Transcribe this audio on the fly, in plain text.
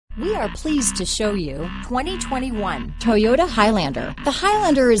We are pleased to show you 2021 Toyota Highlander. The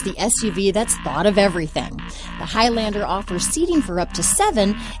Highlander is the SUV that's thought of everything. The Highlander offers seating for up to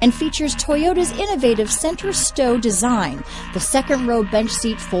 7 and features Toyota's innovative center stow design. The second row bench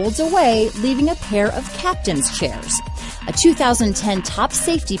seat folds away, leaving a pair of captain's chairs. A 2010 top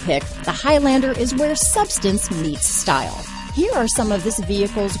safety pick, the Highlander is where substance meets style. Here are some of this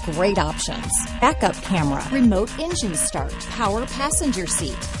vehicle's great options: backup camera, remote engine start, power passenger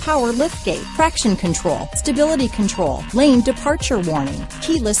seat, power liftgate, traction control, stability control, lane departure warning,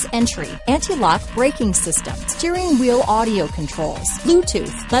 keyless entry, anti-lock braking system, steering wheel audio controls,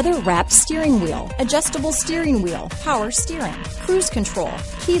 Bluetooth, leather-wrapped steering wheel, adjustable steering wheel, power steering, cruise control,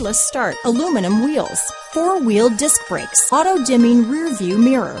 keyless start, aluminum wheels, 4-wheel disc brakes, auto-dimming rear-view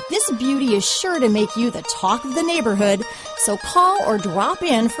mirror. This beauty is sure to make you the talk of the neighborhood, so call or drop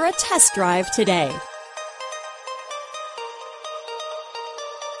in for a test drive today.